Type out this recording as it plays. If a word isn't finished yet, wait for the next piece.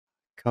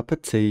Cup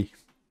of tea.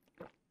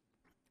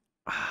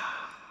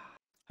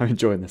 I'm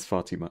enjoying this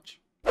far too much.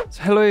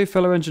 So hello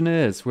fellow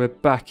engineers, we're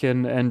back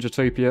in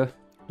Engitopia,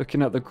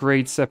 looking at the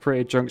grade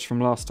separated junction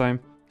from last time.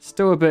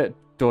 Still a bit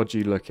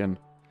dodgy looking,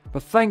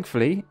 but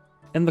thankfully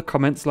in the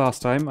comments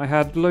last time I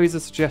had loads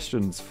of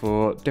suggestions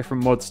for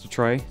different mods to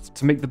try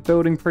to make the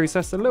building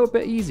process a little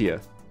bit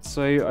easier.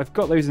 So I've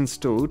got those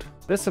installed.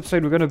 This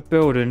episode we're going to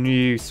build a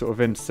new sort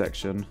of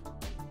intersection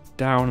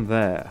down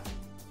there.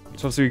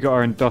 So obviously we've got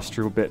our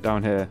industrial bit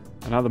down here,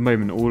 and at the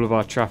moment all of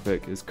our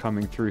traffic is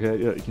coming through here.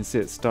 You can see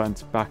it's starting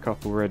to back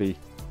up already.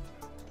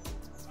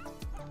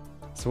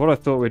 So what I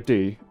thought we'd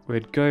do,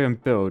 we'd go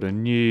and build a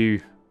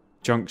new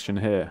junction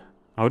here.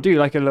 I'll do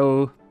like a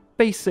little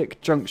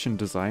basic junction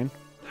design,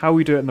 how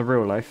we do it in the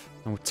real life,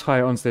 and we'll tie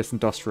it onto this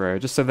industrial area,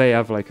 just so they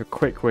have like a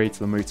quick way to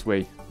the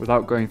motorway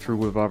without going through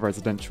all of our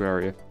residential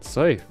area.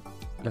 So,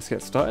 let's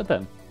get started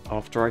then,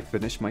 after I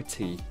finish my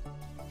tea.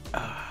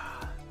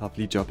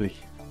 Lovely jubbly.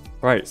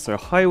 Right, so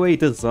highway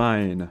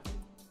design.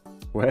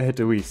 Where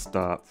do we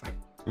start?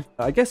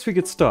 I guess we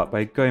could start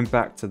by going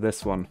back to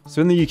this one.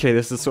 So in the UK,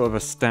 this is sort of a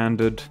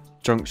standard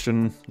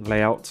junction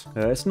layout.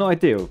 It's not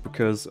ideal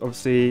because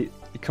obviously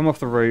you come off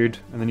the road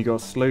and then you got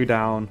to slow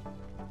down,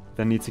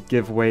 then need to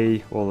give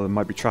way, or there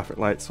might be traffic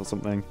lights or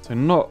something. So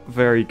not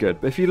very good.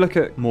 But if you look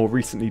at more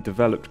recently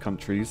developed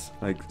countries,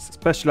 like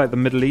especially like the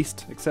Middle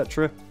East,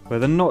 etc., where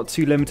they're not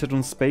too limited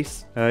on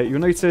space, you'll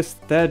notice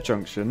their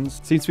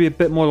junctions seem to be a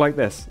bit more like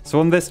this. So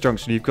on this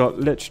junction, you've got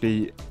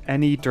literally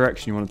any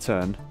direction you want to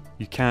turn.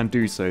 You can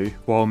do so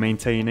while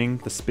maintaining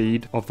the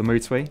speed of the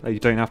motorway. Like you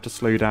don't have to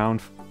slow down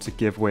to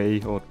give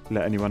way or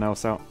let anyone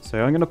else out.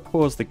 So I'm going to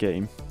pause the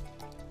game.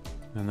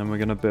 And then we're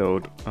going to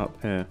build up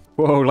here.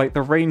 Whoa, like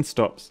the rain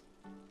stops.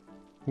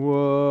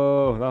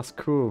 Whoa, that's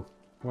cool.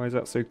 Why is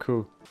that so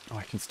cool? Oh,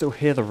 I can still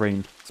hear the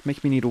rain. It's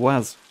making me need a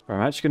Waz. Right,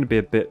 I'm actually going to be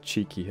a bit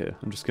cheeky here.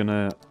 I'm just going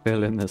to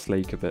fill in this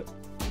lake a bit.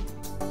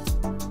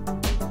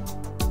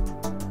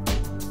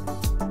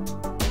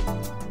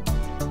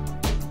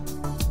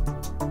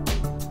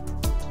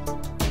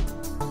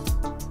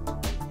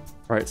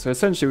 Right, so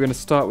essentially we're going to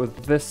start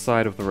with this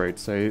side of the road.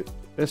 So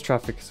this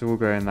traffic is all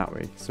going that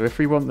way. So if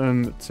we want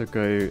them to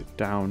go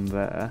down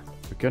there,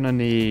 we're going to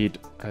need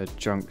a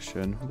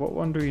junction. What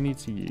one do we need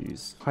to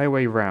use?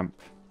 Highway ramp.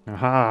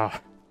 Aha!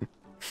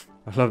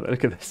 I love it.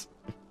 Look at this.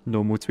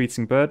 Normal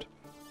tweeting bird.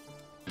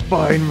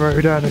 Fine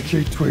road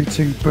anarchy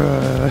tweeting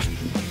bird.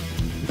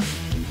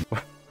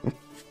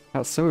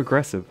 That's so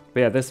aggressive. But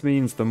yeah, this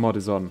means the mod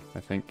is on, I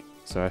think.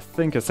 So I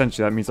think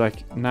essentially that means I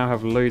now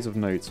have loads of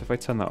nodes. So if I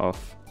turn that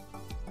off.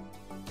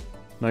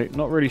 No,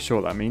 not really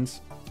sure what that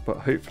means. But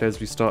hopefully as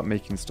we start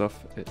making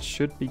stuff, it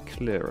should be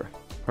clearer.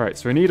 Alright,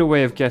 so we need a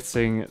way of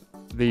getting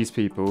these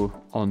people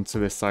onto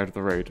this side of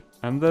the road.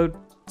 And the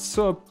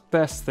sort of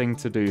best thing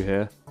to do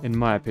here, in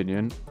my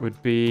opinion,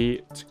 would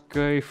be to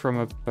go from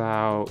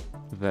about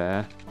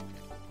there.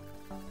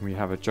 We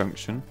have a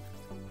junction.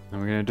 And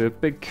we're going to do a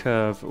big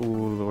curve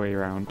all the way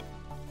around.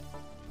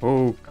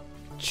 Oh,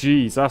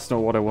 jeez, that's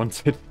not what I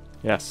wanted.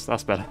 Yes,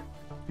 that's better.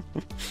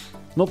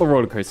 Not the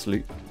roller coaster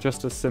loop,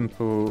 just a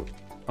simple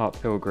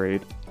uphill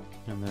grade.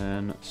 And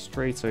then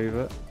straight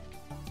over,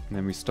 and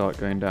then we start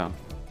going down.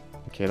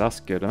 Okay, that's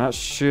good. And that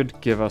should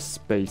give us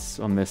space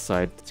on this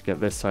side to get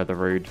this side of the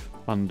road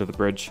under the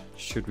bridge,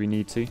 should we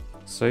need to.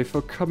 So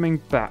for coming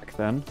back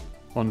then,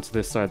 onto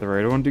this side of the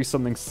road, I want to do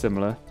something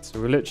similar. So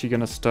we're literally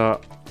going to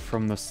start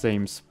from the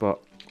same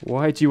spot.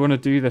 Why do you want to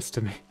do this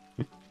to me?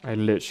 I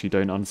literally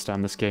don't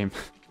understand this game.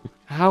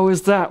 How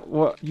is that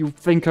what you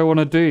think I want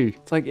to do?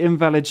 It's like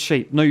invalid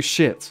shape, no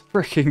shit.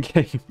 Freaking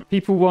game.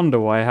 People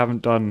wonder why I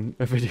haven't done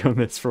a video on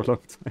this for a long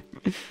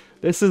time.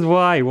 This is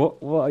why.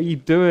 What are you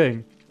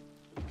doing?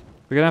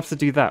 We're going to have to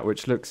do that,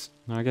 which looks,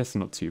 I guess,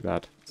 not too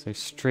bad. So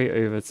straight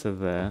over to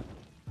there,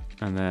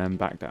 and then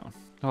back down.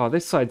 Oh,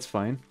 this side's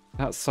fine.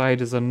 That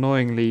side is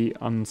annoyingly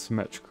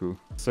unsymmetrical.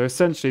 So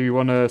essentially, we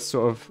want to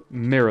sort of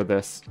mirror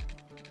this.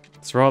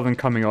 So rather than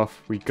coming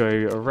off, we go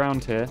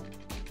around here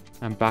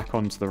and back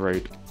onto the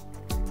road.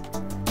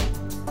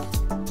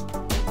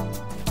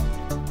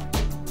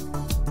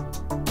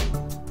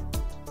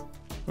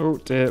 Oh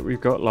dear,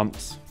 we've got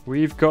lumps.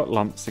 We've got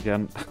lumps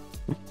again.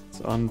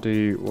 Let's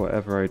undo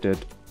whatever I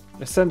did.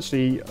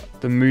 Essentially,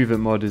 the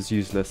movement mod is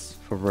useless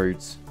for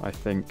roads, I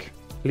think.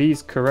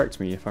 Please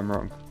correct me if I'm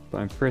wrong, but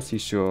I'm pretty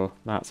sure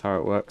that's how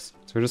it works.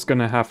 So we're just going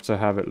to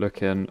have it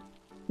looking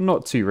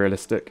not too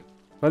realistic.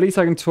 But at least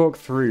I can talk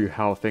through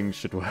how things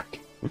should work.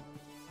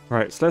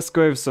 Right, so let's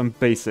go over some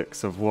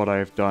basics of what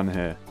I've done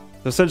here.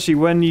 So essentially,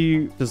 when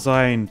you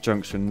design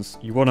junctions,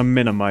 you want to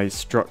minimize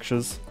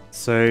structures.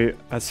 So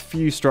as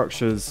few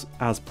structures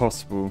as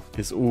possible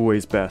is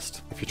always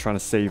best if you're trying to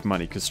save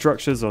money, because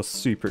structures are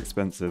super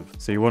expensive.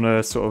 So you want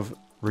to sort of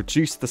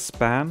reduce the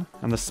span,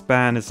 and the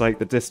span is like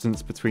the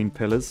distance between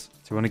pillars.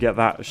 So you want to get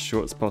that as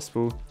short as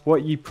possible.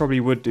 What you probably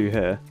would do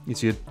here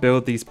is you'd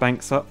build these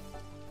banks up,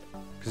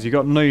 because you've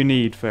got no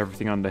need for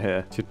everything under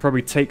here. So you'd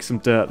probably take some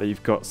dirt that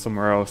you've got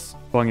somewhere else,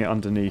 bung it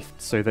underneath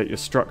so that your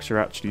structure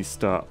actually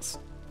starts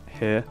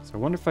here. So I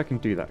wonder if I can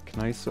do that.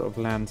 Can I sort of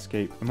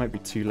landscape? It might be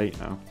too late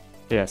now.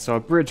 Yeah, so our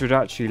bridge would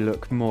actually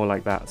look more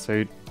like that.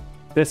 So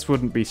this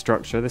wouldn't be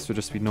structure, this would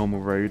just be normal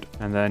road.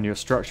 And then your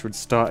structure would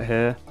start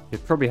here.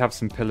 You'd probably have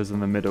some pillars in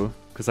the middle,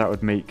 because that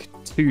would make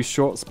 2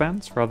 short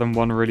spans rather than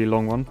 1 really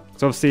long one.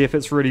 So obviously if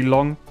it's really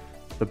long,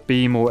 the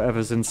beam or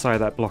whatever's inside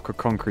that block of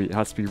concrete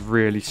has to be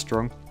really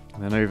strong.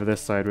 And then over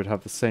this side would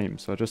have the same.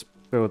 So I'll just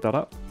build that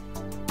up.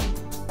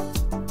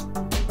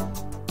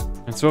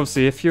 And so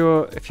obviously if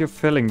you're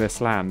filling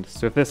this land,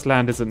 so if this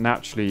land isn't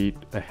naturally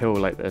a hill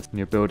like this and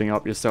you're building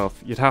up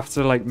yourself, you'd have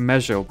to like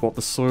measure what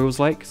the soil's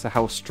like, so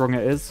how strong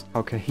it is,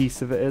 how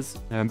cohesive it is.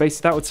 And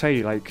basically that would tell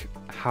you like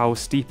how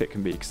steep it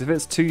can be, because if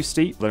it's too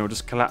steep, then it'll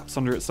just collapse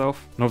under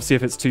itself. And obviously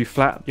if it's too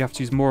flat, you have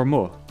to use more and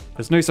more.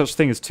 There's no such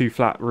thing as too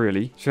flat,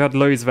 really. If you had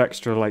loads of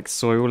extra like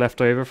soil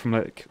left over from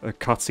like a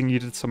cutting you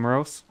did somewhere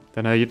else,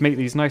 then you'd make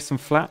these nice and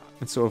flat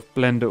and sort of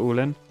blend it all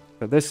in.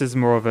 But this is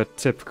more of a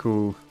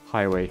typical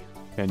highway.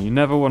 And you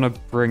never want to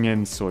bring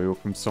in soil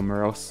from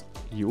somewhere else.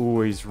 You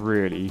always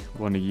really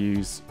want to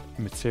use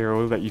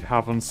material that you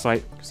have on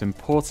site, because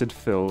imported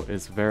fill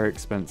is very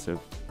expensive.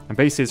 And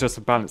basically it's just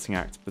a balancing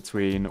act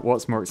between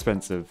what's more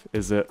expensive.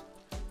 Is it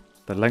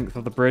the length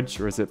of the bridge,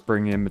 or is it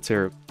bringing in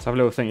material? So have a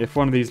little think. If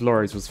one of these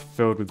lorries was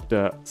filled with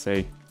dirt,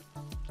 say,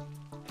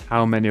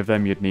 how many of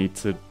them you'd need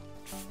to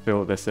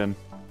fill this in?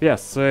 Yeah,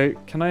 so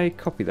can I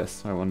copy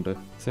this, I wonder?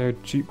 Is there a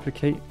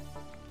duplicate?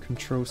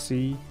 Control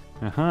C.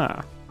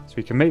 Aha. So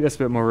we can make this a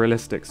bit more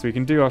realistic. So we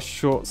can do our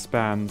short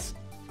spans.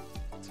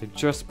 So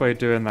just by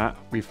doing that,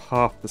 we've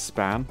halved the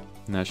span.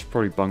 And I should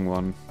probably bung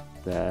one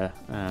there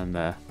and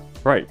there.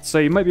 Right, so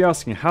you might be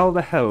asking, how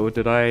the hell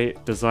did I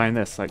design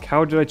this? Like,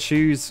 how did I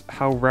choose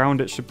how round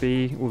it should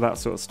be? All that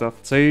sort of stuff.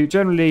 So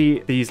generally,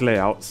 these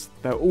layouts,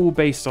 they're all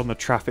based on the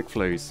traffic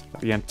flows,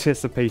 the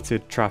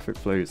anticipated traffic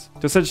flows.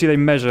 So essentially, they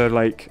measure,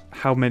 like,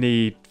 how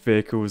many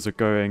vehicles are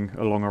going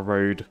along a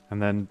road, and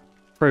then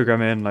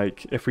program in,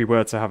 like, if we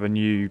were to have a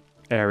new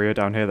area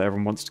down here that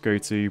everyone wants to go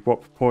to,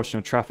 what proportion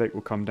of traffic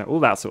will come down,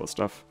 all that sort of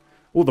stuff.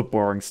 All the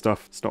boring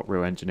stuff. It's not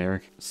real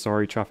engineering.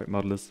 Sorry, traffic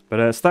modelers.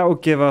 But so that will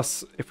give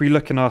us, if we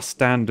look in our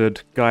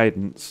standard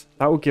guidance,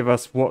 that will give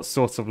us what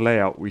sort of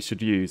layout we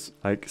should use.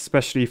 Like,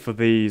 especially for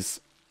these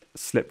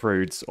slip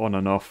roads on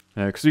and off.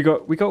 Because we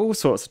got all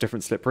sorts of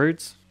different slip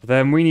roads. But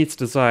then we need to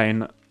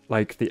design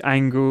like the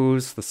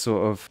angles, the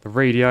sort of the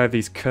radii of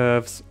these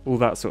curves, all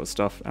that sort of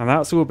stuff. And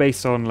that's all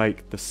based on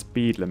like the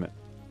speed limit.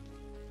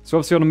 So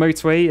obviously on a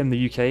motorway in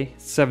the UK,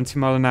 70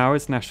 mile an hour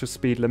is national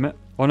speed limit.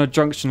 On a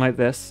junction like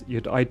this,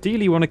 you'd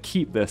ideally want to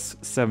keep this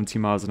 70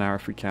 miles an hour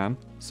if we can.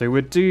 So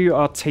we'd do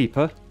our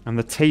taper, and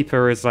the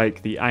taper is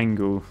like the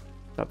angle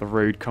that the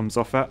road comes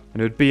off at.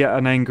 And it would be at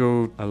an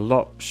angle a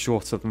lot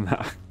shorter than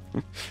that.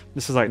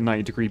 This is like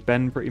 90-degree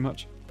bend pretty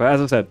much. But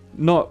as I said,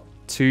 not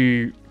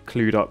too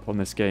clued up on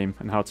this game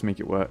and how to make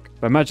it work.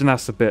 But imagine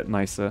that's a bit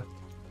nicer.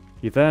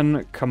 You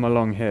then come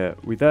along here.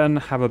 We then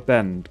have a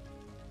bend.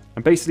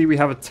 And basically we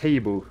have a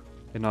table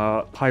in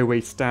our highway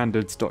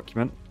standards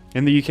document.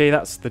 In the UK,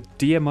 that's the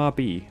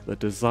DMRB, the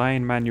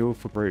Design Manual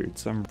for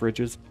Roads and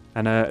Bridges.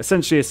 And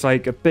essentially it's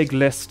like a big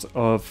list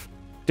of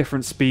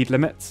different speed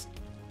limits.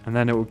 And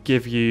then it will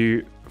give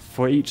you,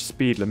 for each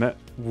speed limit,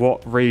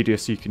 what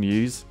radius you can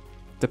use,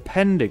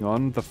 depending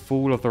on the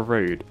fall of the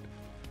road.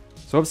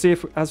 So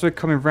obviously, as we're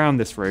coming around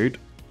this road,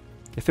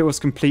 if it was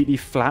completely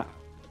flat,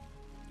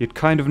 you'd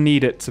kind of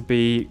need it to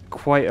be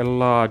quite a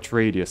large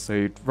radius.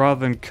 So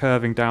rather than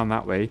curving down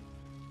that way,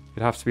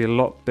 it'd have to be a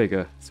lot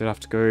bigger. So you'd have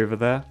to go over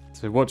there.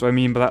 So what do I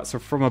mean by that? So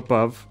from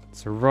above,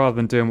 so rather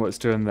than doing what it's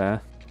doing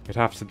there, it'd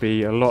have to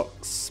be a lot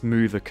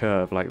smoother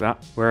curve like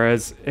that.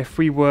 Whereas if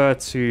we were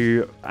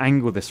to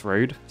angle this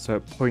road, so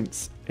it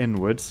points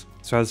inwards,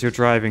 so as you're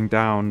driving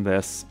down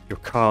this, your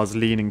car's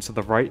leaning to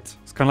the right.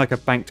 It's kind of like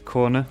a banked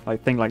corner,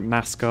 like think like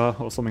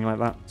NASCAR or something like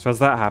that. So as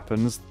that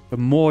happens, the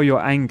more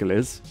your angle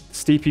is, the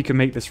steeper you can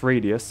make this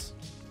radius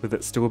with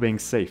it still being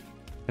safe.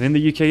 And in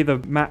the UK, the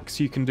max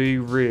you can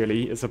do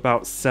really is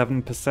about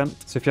 7%.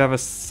 So if you have a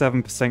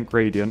 7%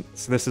 gradient,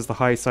 so this is the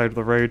high side of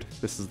the road,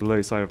 this is the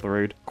low side of the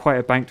road, quite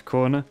a banked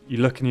corner, you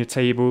look in your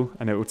table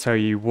and it will tell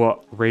you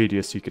what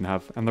radius you can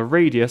have. And the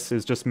radius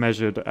is just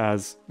measured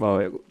as, well,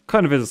 it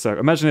kind of is a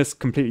circle. Imagine it's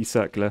completely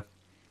circular.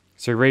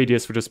 So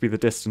radius would just be the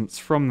distance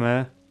from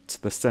there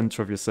to the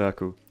center of your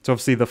circle. So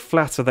obviously the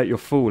flatter that your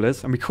fall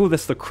is, and we call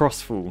this the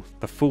crossfall,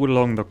 the fall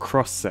along the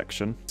cross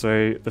section.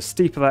 So the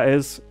steeper that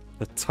is,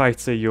 the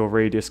tighter your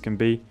radius can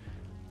be.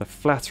 The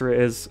flatter it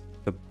is,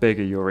 the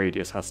bigger your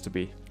radius has to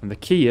be. And the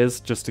key is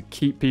just to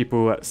keep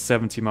people at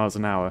 70 miles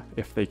an hour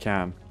if they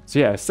can. So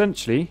yeah,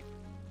 essentially,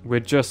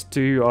 we'd just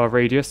do our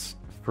radius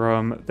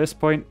from this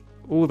point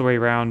all the way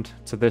around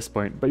to this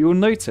point. But you'll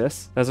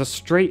notice there's a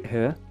straight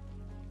here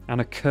and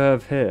a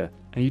curve here.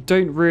 And you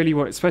don't really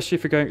want, especially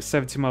if you're going at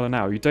 70 miles an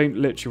hour, you don't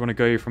literally want to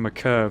go from a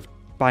curve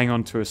bang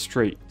onto a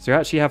street. So you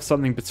actually have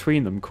something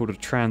between them called a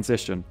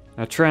transition.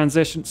 Now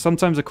transition,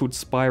 sometimes they're called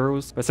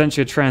spirals. But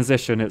essentially a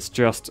transition, it's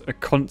just a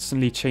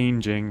constantly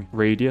changing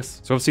radius.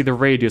 So obviously the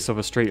radius of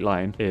a straight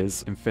line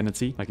is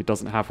infinity, like it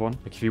doesn't have one.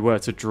 Like if you were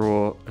to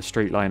draw a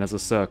straight line as a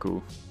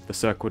circle, the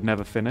circle would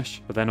never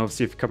finish. But then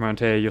obviously if you come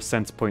around here, your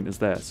center point is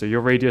there. So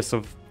your radius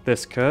of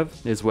this curve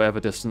is whatever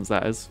distance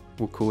that is.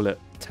 We'll call it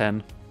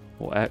 10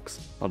 or x,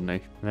 I don't know.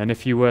 And then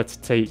if you were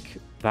to take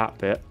that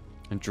bit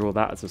and draw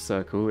that as a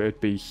circle, it would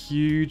be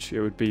huge.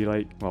 It would be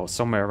like, well,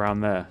 somewhere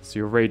around there. So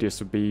your radius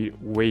would be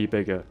way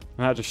bigger. And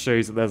that just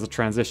shows that there's a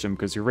transition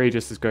because your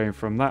radius is going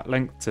from that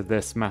length to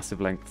this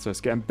massive length. So it's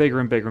getting bigger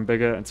and bigger and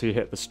bigger until you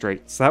hit the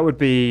straight. So that would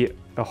be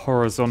a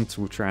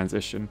horizontal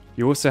transition.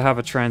 You also have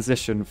a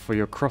transition for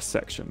your cross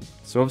section.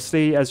 So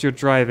obviously as you're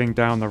driving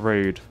down the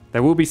road,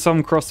 there will be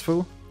some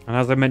crossfall. And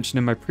as I mentioned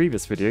in my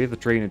previous video, the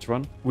drainage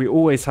one, we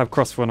always have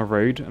crossfall on a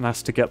road, and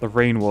that's to get the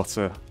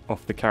rainwater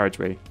off the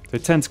carriageway. They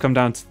tend to come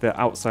down to the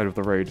outside of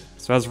the road.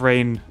 So as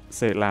rain,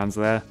 say it lands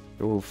there,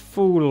 it will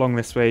fall along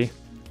this way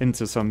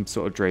into some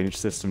sort of drainage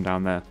system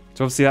down there.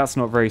 So obviously that's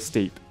not very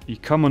steep. You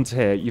come onto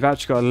here, you've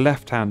actually got a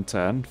left-hand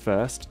turn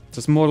first. So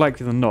it's more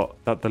likely than not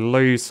that the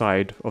low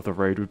side of the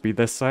road would be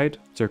this side.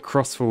 So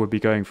crossfall would be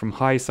going from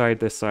high side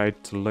this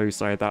side to low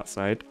side that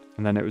side.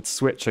 And then it would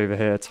switch over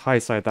here to high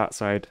side that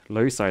side,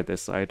 low side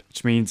this side,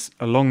 which means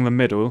along the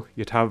middle,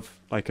 you'd have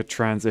like a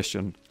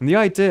transition. And the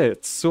idea,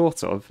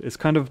 sort of, is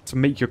kind of to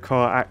make your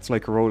car act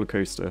like a roller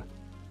coaster.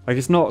 Like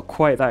it's not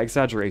quite that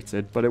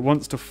exaggerated, but it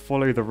wants to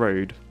follow the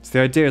road. So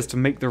the idea is to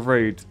make the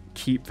road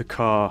keep the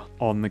car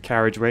on the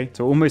carriageway.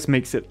 So it almost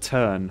makes it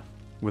turn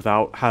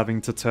without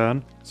having to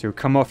turn. So you'll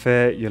come off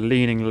here, you're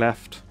leaning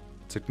left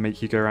to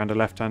make you go around a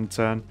left-hand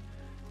turn.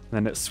 And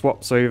then it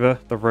swaps over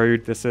the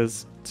road, this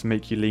is, to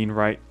make you lean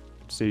right.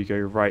 So you go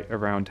right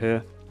around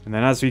here. And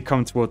then as we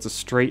come towards a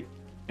straight,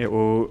 it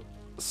will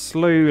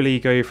slowly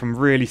go from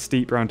really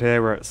steep around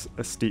here where it's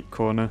a steep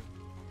corner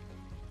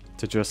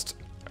to just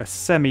a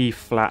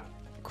semi-flat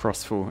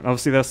crossfall. And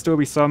obviously there'll still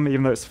be some,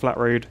 even though it's a flat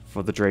road,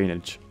 for the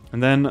drainage.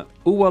 And then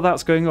all while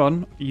that's going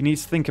on, you need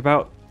to think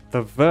about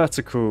the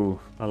vertical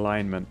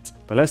alignment.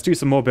 But let's do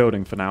some more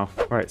building for now.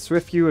 Right, so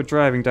if you were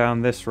driving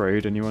down this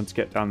road and you want to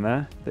get down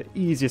there, the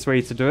easiest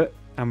way to do it,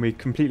 and we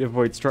completely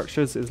avoid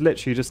structures, is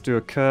literally just do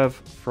a curve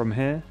from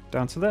here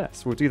down to there.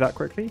 So we'll do that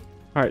quickly.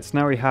 All right, so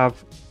now we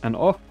have an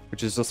off,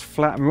 which is just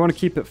flat. And we want to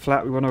keep it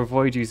flat. We want to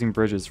avoid using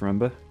bridges,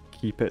 remember?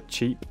 Keep it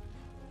cheap.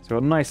 So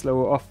a nice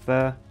little off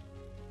there.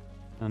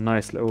 A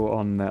nice little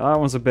on there. That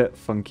one's a bit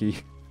funky.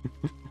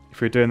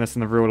 If we're doing this in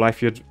the real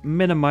life, you'd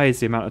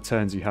minimize the amount of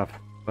turns you have.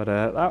 But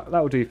that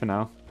will do for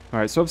now. All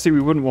right, so obviously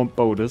we wouldn't want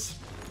boulders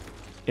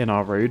in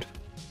our road.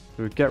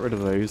 So we'd get rid of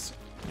those.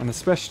 And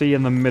especially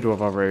in the middle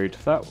of our road,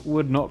 that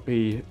would not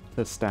be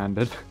the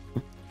standard.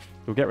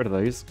 We'll get rid of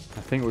those.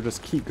 I think we'll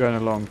just keep going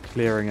along,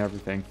 clearing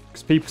everything.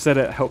 Because people said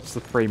it helps the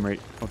frame rate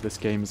of this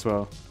game as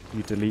well.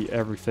 You delete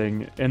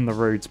everything in the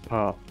road's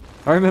path.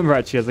 I remember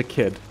actually as a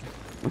kid,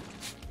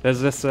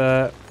 there's this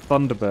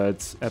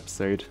Thunderbirds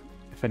episode,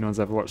 if anyone's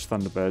ever watched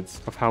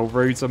Thunderbirds, of how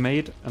roads are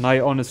made. And I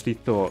honestly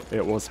thought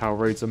it was how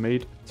roads are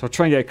made. So I'll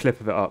try and get a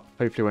clip of it up.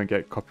 Hopefully it won't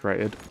get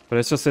copyrighted. But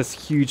it's just this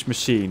huge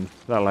machine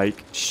that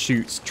like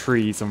shoots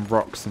trees and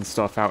rocks and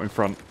stuff out in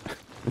front.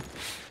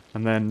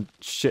 And then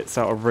shits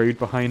out a road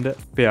behind it.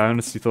 But yeah, I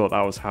honestly thought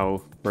that was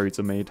how roads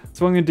are made.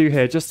 So what I'm going to do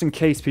here, just in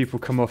case people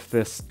come off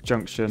this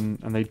junction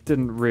and they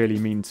didn't really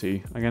mean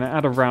to, I'm going to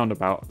add a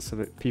roundabout so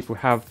that people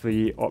have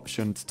the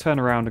option to turn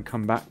around and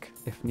come back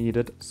if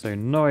needed. So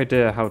no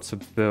idea how to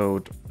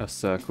build a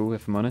circle,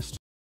 if I'm honest.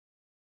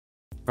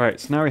 Right,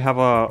 so now we have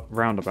our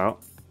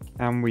roundabout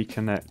and we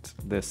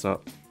connect this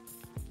up.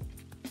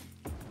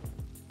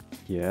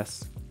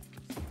 Yes.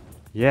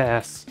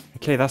 Yes.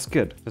 Okay, that's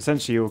good.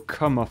 Essentially, you'll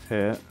come off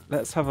here.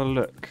 Let's have a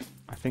look.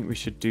 I think we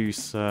should do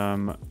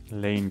some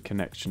lane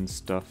connection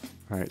stuff.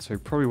 All right, so we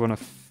probably want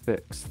to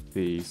fix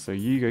these. So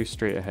you go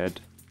straight ahead.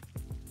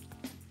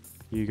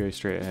 You go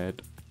straight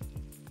ahead.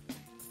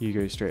 You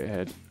go straight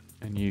ahead.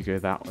 And you go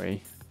that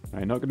way. All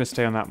right, not going to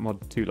stay on that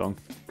mod too long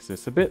because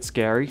it's a bit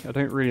scary. I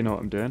don't really know what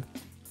I'm doing.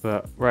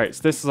 But, right,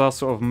 so this is our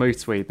sort of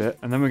motorway bit.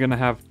 And then we're going to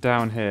have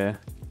down here,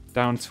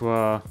 down to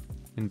our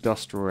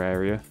industrial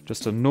area,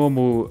 just a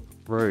normal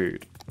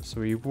road.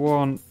 So we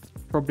want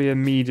probably a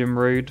medium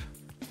road,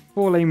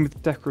 4-lane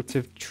with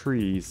decorative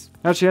trees.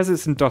 Actually, as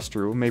it's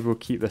industrial, maybe we'll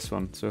keep this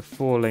one. So a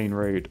 4-lane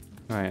road.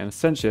 All right, and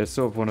essentially I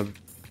sort of want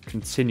to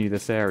continue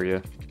this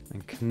area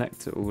and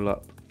connect it all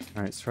up.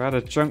 All right, so add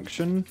a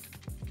junction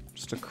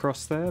just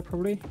across there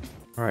probably.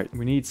 All right,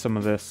 we need some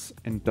of this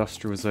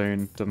industrial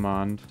zone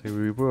demand. So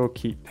we will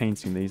keep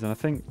painting these. And I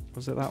think,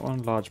 was it that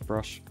one? Large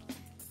brush.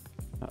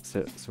 That's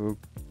it. So we'll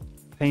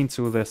paint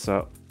all this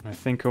up. I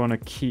think I want to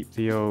keep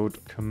the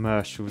old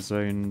commercial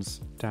zones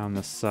down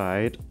the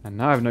side. And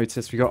now I've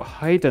noticed we got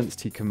high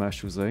density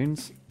commercial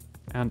zones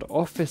and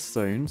office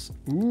zones.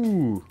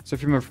 Ooh. So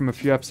if you remember from a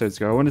few episodes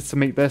ago, I wanted to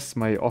make this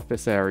my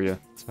office area.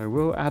 So I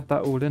will add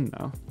that all in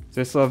now.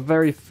 So this is our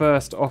very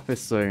first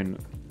office zone.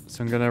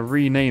 So I'm going to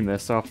rename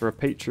this after a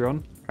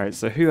Patreon. Alright,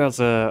 so who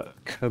has a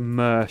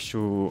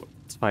commercial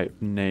type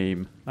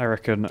name? I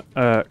reckon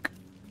Irk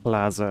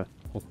Plaza,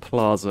 or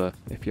Plaza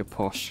if you're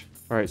posh.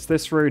 Alright, so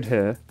this road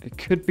here, it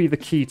could be the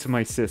key to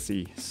my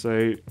city.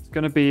 So it's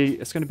gonna be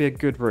a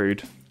good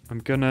road. I'm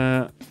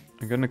gonna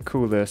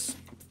call this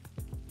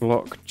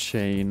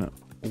Blockchain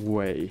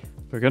Way.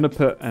 We're gonna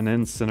put an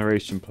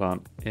incineration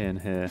plant in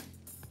here.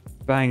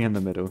 Bang in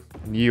the middle.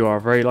 And you are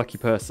a very lucky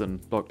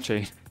person,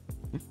 Blockchain.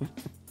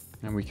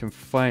 And we can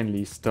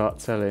finally start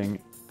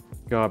telling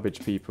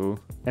garbage people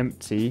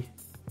empty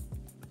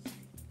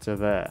to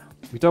there.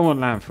 We don't want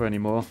landfill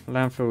anymore.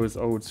 Landfill is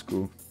old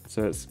school.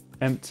 So it's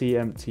empty,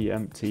 empty,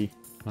 empty.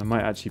 I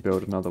might actually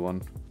build another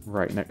one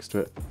right next to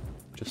it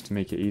just to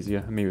make it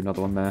easier. Maybe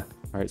another one there.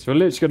 Alright, so we're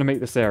literally going to make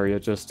this area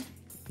just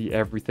the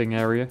everything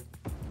area.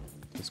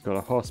 It's got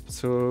a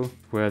hospital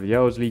where the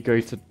elderly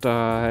go to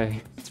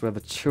die. It's where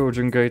the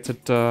children go to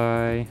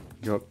die.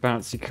 You got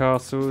bouncy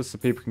castles so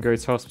people can go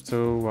to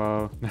hospital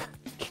while...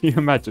 Can you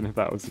imagine if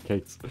that was the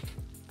case?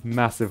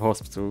 Massive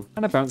hospital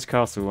and a bouncy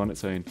castle on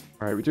its own.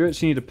 Alright, we do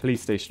actually need a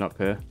police station up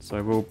here, so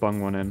I will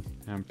bung one in.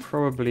 And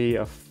probably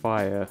a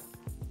fire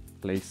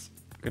place.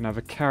 Gonna have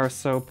a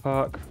carousel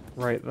park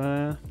right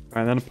there.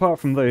 And then apart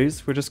from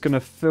those, we're just gonna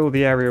fill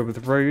the area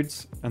with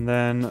roads, and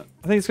then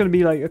I think it's gonna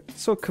be like a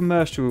sort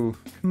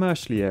of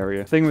commercially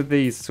area. The thing with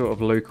these sort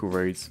of local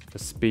roads, the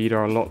speed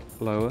are a lot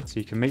lower, so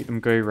you can make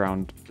them go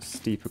around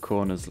steeper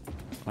corners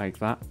like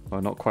that.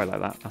 Well, not quite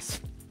like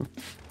that.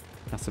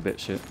 That's a bit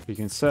shit. You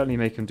can certainly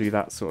make them do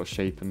that sort of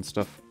shape and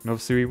stuff. And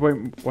obviously we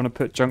won't want to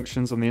put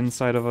junctions on the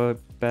inside of a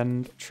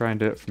bend. Try and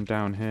do it from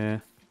down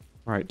here.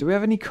 Right, do we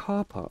have any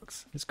car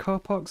parks? Is car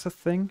parks a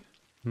thing?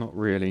 Not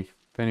really.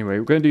 But anyway,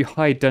 we're going to do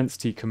high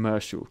density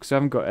commercial because I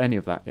haven't got any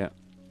of that yet.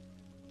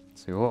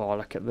 So, oh,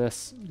 look at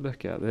this.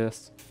 Look at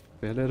this.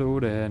 Fill it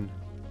all in.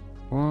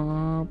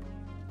 Whoop.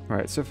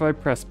 Right, so if I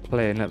press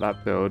play and let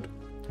that build,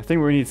 I think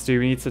what we need to do,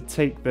 we need to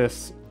take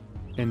this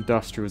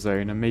industrial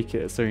zone and make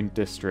it its own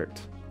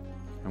district.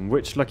 And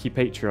which lucky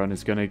Patreon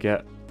is going to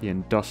get the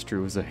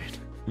industrial zone?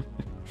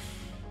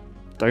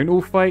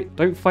 Don't fight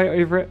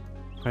over it.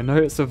 I know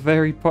it's a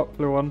very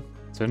popular one.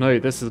 So no,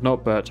 this is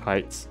not Birch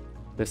Heights.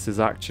 This is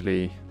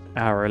actually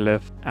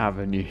Aralith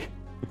Avenue.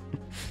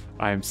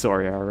 I am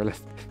sorry,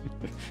 Aralith.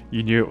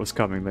 You knew it was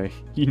coming, though.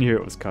 You knew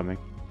it was coming.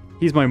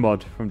 He's my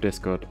mod from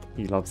Discord.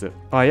 He loves it.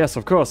 Ah, yes,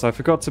 of course. I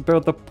forgot to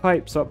build the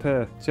pipes up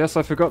here. So yes,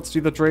 I forgot to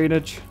do the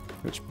drainage,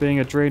 which being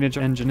a drainage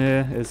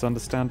engineer is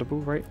understandable,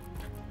 right?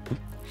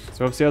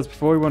 So obviously, as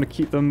before, we want to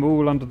keep them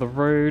all under the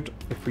road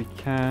if we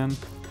can.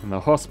 And the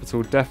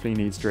hospital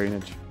definitely needs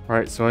drainage.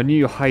 Right, so our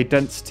new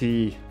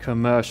high-density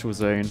commercial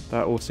zone,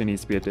 that also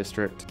needs to be a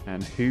district.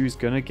 And who's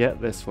going to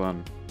get this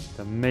one?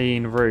 The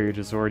main road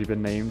has already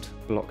been named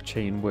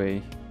Blockchain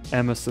Way.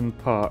 Emerson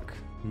Park,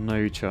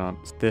 no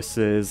chance. This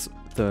is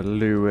the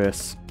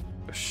Lewis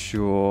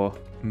Shore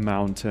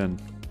Mountain.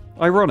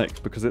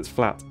 Ironic, because it's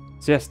flat.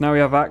 So yes, now we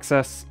have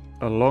access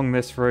along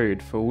this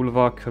road for all of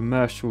our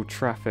commercial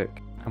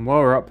traffic. And while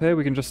we're up here,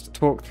 we can just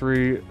talk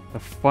through the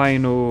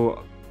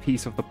final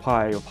piece of the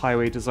pie of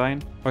highway design.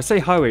 When I say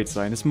highway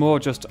design, it's more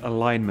just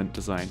alignment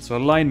design. So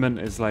alignment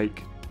is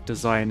like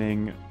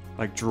designing,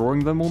 like drawing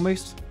them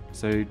almost.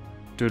 So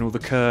doing all the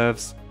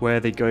curves,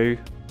 where they go,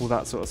 all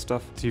that sort of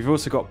stuff. So you've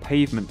also got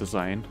pavement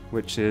design,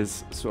 which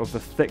is sort of the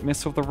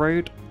thickness of the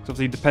road. So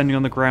obviously depending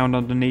on the ground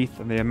underneath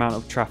and the amount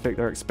of traffic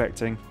they're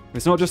expecting.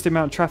 It's not just the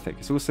amount of traffic,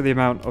 it's also the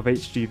amount of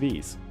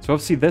HGVs. So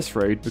obviously this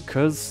road,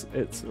 because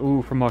it's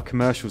all from our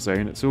commercial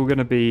zone, it's all going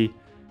to be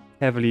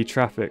heavily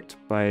trafficked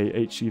by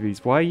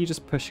HGVs. Why are you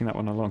just pushing that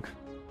one along?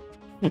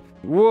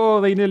 Whoa,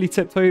 they nearly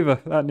tipped over.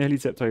 That nearly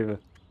tipped over.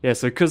 Yeah,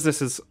 so because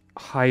this is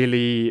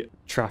highly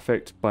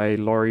trafficked by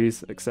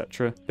lorries,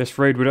 etc., this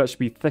road would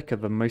actually be thicker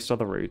than most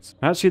other roads.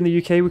 Actually, in the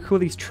UK, we call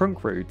these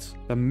trunk roads.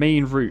 The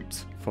main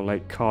route for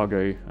like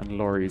cargo and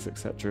lorries,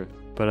 etc.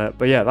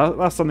 But yeah,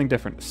 that's something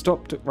different.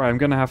 Right, I'm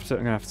gonna have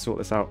to sort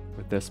this out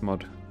with this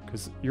mod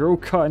because you're all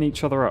cutting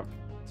each other up.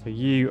 So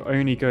you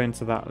only go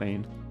into that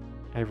lane.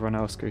 Everyone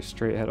else goes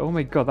straight ahead. Oh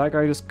my god, that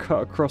guy just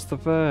cut across the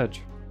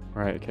verge.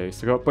 Right, okay,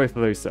 so got both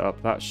of those set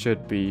up. That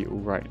should be all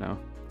right now.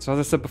 So as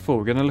I said before,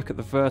 we're going to look at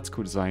the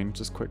vertical design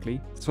just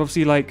quickly. So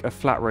obviously like a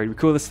flat road, we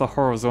call this the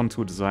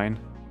horizontal design.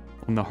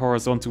 On the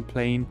horizontal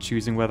plane,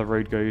 choosing where the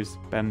road goes,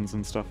 bends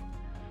and stuff.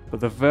 But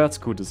the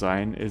vertical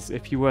design is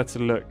if you were to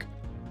look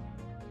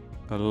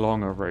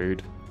along a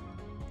road,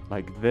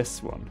 like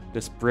this one,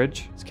 this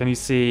bridge. So can you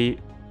see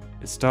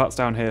it starts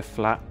down here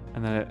flat,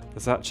 and then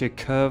there's actually a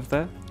curve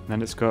there. And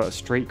then it's got a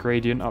straight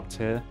gradient up to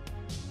here.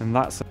 And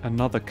that's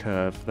another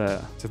curve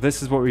there. So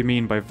this is what we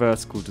mean by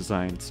vertical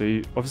design.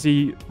 So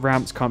obviously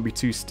ramps can't be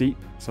too steep,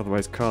 so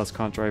otherwise cars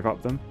can't drive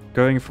up them.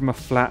 Going from a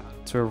flat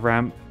to a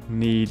ramp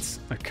needs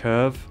a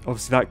curve.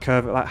 Obviously that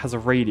curve, that has a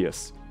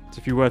radius. So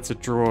if you were to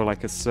draw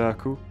like a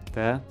circle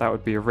there, that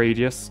would be a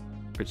radius,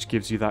 which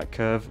gives you that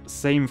curve.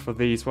 Same for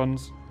these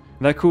ones.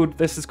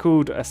 This is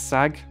called a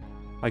sag,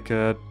 like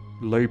a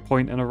low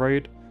point in a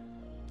road.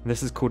 And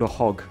this is called a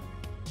hog.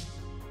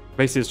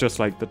 Basically, it's just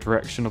like the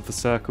direction of the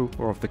circle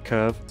or of the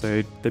curve.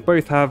 So they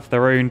both have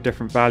their own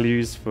different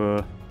values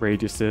for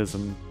radiuses,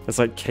 and there's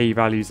like K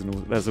values and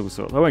there's all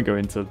sorts. I won't go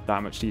into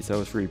that much detail,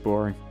 it's really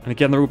boring. And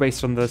again, they're all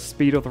based on the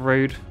speed of the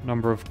road,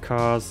 number of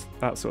cars,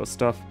 that sort of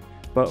stuff.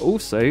 But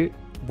also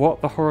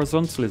what the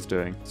horizontal is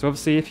doing. So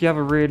obviously if you have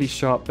a really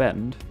sharp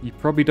bend, you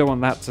probably don't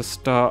want that to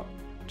start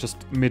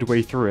just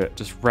midway through it,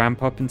 just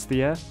ramp up into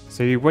the air.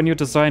 So when you're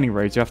designing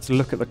roads, you have to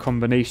look at the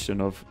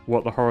combination of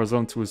what the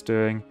horizontal is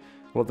doing,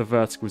 what the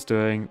vertical is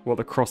doing, what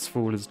the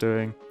crossfall is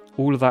doing,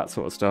 all of that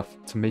sort of stuff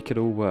to make it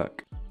all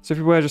work. So if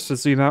we were just to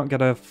zoom out and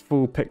get a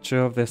full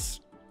picture of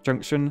this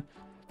junction,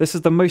 this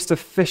is the most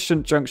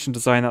efficient junction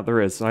design that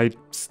there is.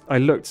 I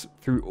looked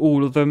through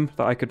all of them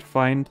that I could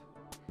find,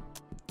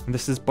 and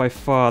this is by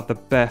far the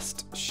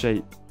best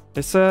shape.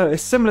 It's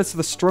similar to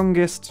the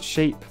strongest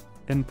shape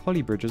in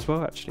Polybridge as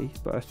well, actually,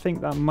 but I think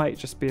that might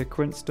just be a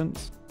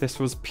coincidence. This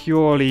was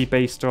purely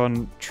based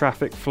on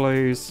traffic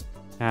flows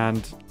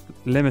and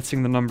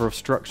limiting the number of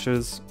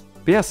structures.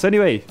 But yes,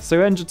 anyway, so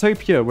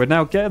Engitopia, we're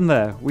now getting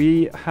there.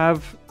 We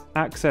have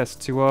access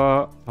to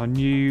our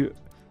new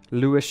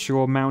Lewis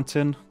Shore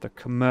Mountain, the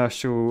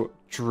commercial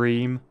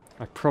dream.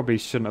 I probably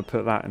shouldn't have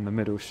put that in the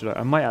middle, should I?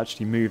 I might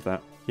actually move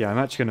that. Yeah, I'm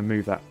actually going to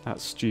move that.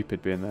 That's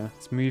stupid being there.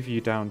 Let's move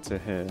you down to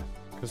here.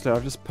 Because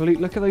I've just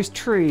look at those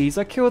trees.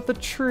 I killed the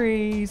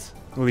trees.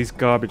 All these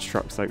garbage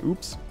trucks, like,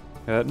 oops.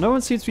 No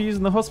one seems to be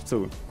using the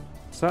hospital.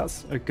 So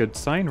that's a good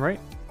sign, right?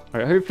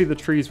 Alright, hopefully the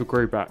trees will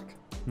grow back.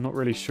 I'm not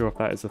really sure if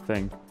that is a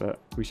thing, but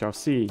we shall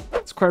see.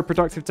 It's quite a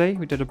productive day.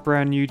 We did a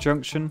brand new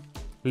junction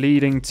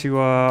leading to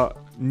our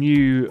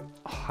new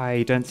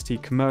high-density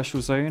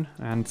commercial zone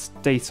and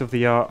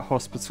state-of-the-art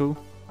hospital.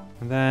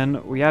 And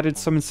then we added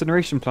some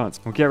incineration plants.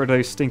 We'll get rid of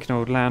those stinking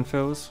old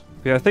landfills.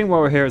 But yeah, I think while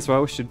we're here as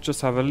well, we should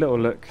just have a little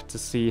look to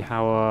see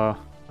how our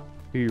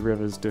Pooh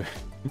River's doing.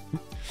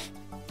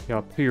 Yeah,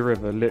 our Pooh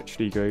River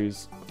literally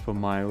goes for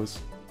miles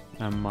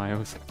and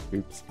miles.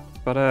 Oops.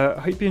 But I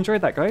hope you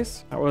enjoyed that,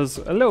 guys. That was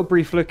a little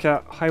brief look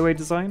at highway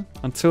design.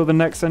 Until the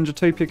next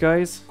Engitopia,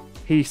 guys.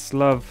 Peace,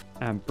 love,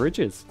 and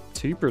bridges.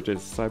 2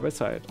 bridges side by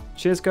side.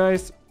 Cheers,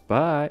 guys.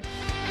 Bye.